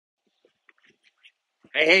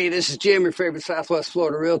Hey, this is Jim, your favorite Southwest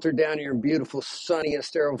Florida realtor down here in beautiful, sunny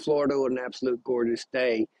Estero, Florida with an absolute gorgeous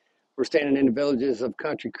day. We're standing in the villages of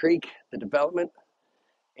Country Creek, the development,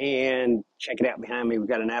 and check it out behind me. We've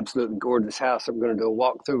got an absolutely gorgeous house that we're going to do a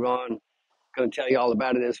walkthrough on. Going to tell you all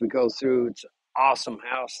about it as we go through. It's an awesome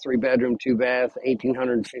house, 3 bedroom, 2 bath,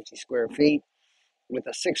 1,850 square feet with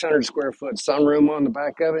a 600 square foot sunroom on the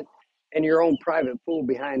back of it and your own private pool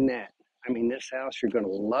behind that. I mean, this house, you're going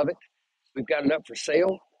to love it. We've got it up for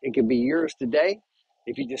sale. It could be yours today.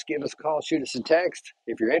 If you just give us a call, shoot us a text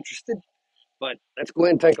if you're interested. But let's go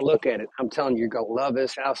ahead and take a look at it. I'm telling you, you're going to love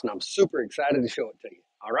this house, and I'm super excited to show it to you.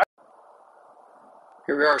 All right.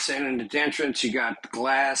 Here we are standing at the entrance. You got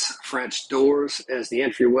glass French doors as the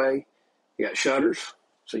entryway. You got shutters.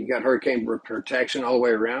 So you got hurricane protection all the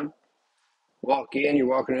way around. Walk in, you're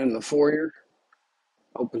walking into the foyer.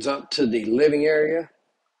 Opens up to the living area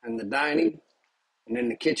and the dining and then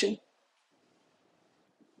the kitchen.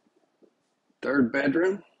 3rd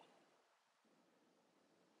bedroom.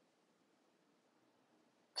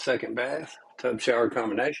 2nd bath, tub shower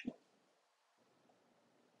combination.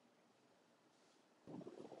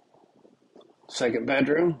 2nd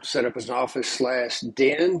bedroom, set up as an office slash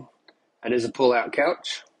den. That is a pull-out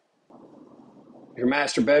couch. Your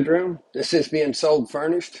master bedroom, this is being sold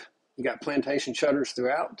furnished. You got plantation shutters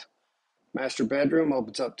throughout. Master bedroom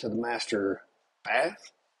opens up to the master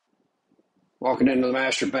bath. Walking into the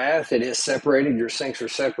master bath, it is separated. Your sinks are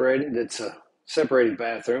separated. It's a separated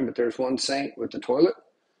bathroom, but there's one sink with the toilet.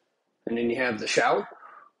 And then you have the shower.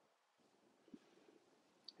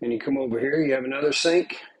 And you come over here, you have another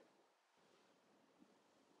sink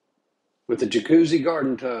with a jacuzzi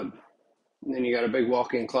garden tub. And then you got a big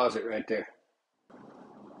walk-in closet right there.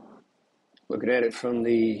 Looking at it from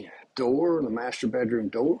the door, the master bedroom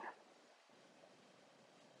door.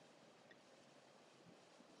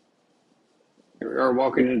 Here we are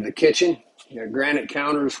walking into the kitchen. You got granite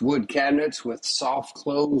counters, wood cabinets with soft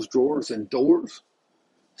closed drawers and doors.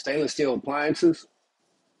 Stainless steel appliances.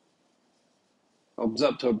 Opens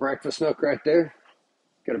up to a breakfast nook right there.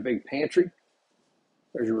 Got a big pantry.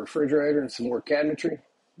 There's your refrigerator and some more cabinetry.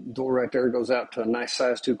 Door right there goes out to a nice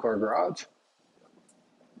size 2-car garage.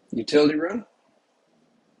 Utility room.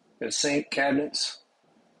 Got a sink, cabinets,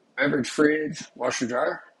 beverage fridge, washer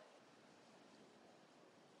dryer.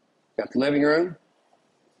 Got the living room,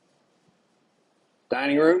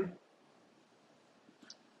 dining room.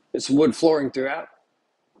 It's wood flooring throughout.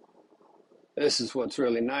 This is what's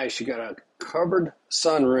really nice. You got a covered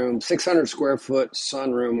sunroom, 600 square foot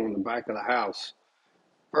sunroom on the back of the house.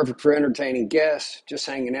 Perfect for entertaining guests, just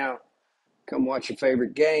hanging out. Come watch your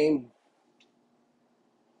favorite game.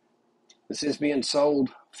 This is being sold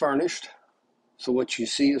furnished. So what you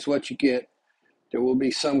see is what you get. There will be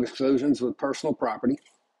some exclusions with personal property.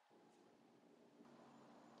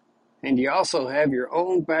 And you also have your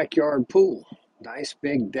own backyard pool. Nice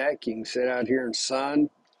big deck. You can sit out here in sun,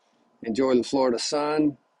 enjoy the Florida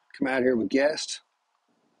sun, come out here with guests,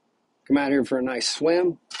 come out here for a nice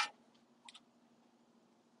swim.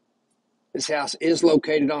 This house is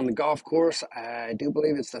located on the golf course. I do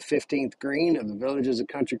believe it's the 15th green of the Villages of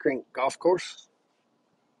Country Creek Golf Course.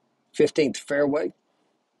 15th fairway.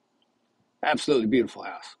 Absolutely beautiful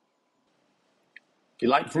house. If you'd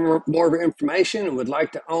like more information and would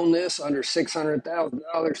like to own this under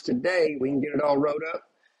 $600,000 today, we can get it all wrote up.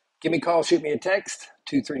 Give me a call, shoot me a text,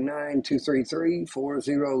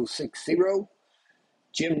 239-233-4060.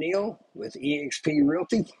 Jim Neal with eXp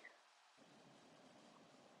Realty.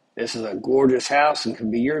 This is a gorgeous house and can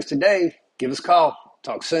be yours today. Give us a call.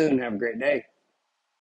 Talk soon. Have a great day.